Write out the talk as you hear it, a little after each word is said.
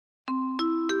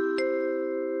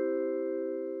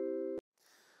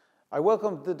I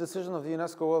welcome the decision of the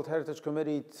UNESCO World Heritage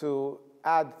Committee to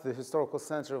add the historical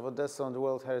center of Odessa on the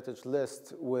World Heritage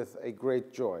list with a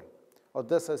great joy.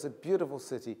 Odessa is a beautiful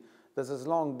city that has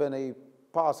long been a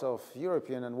part of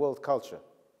European and world culture,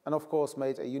 and of course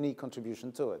made a unique contribution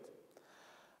to it.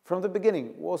 From the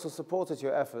beginning, we also supported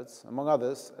your efforts, among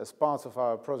others, as part of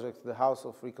our project, the House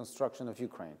of Reconstruction of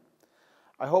Ukraine.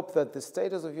 I hope that the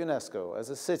status of UNESCO as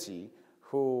a city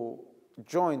who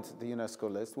joined the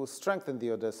UNESCO list will strengthen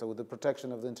the Odessa with the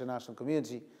protection of the international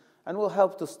community and will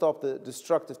help to stop the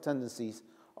destructive tendencies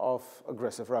of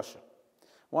aggressive Russia.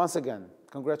 Once again,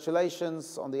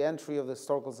 congratulations on the entry of the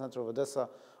Historical Center of Odessa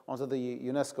onto the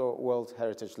UNESCO World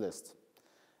Heritage List.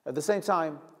 At the same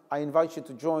time, I invite you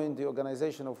to join the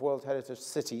Organization of World Heritage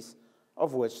Cities,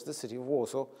 of which the city of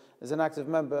Warsaw is an active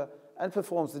member and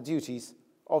performs the duties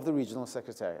of the Regional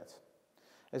Secretariat.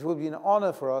 It will be an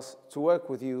honor for us to work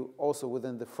with you also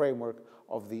within the framework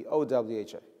of the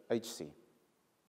OWHC.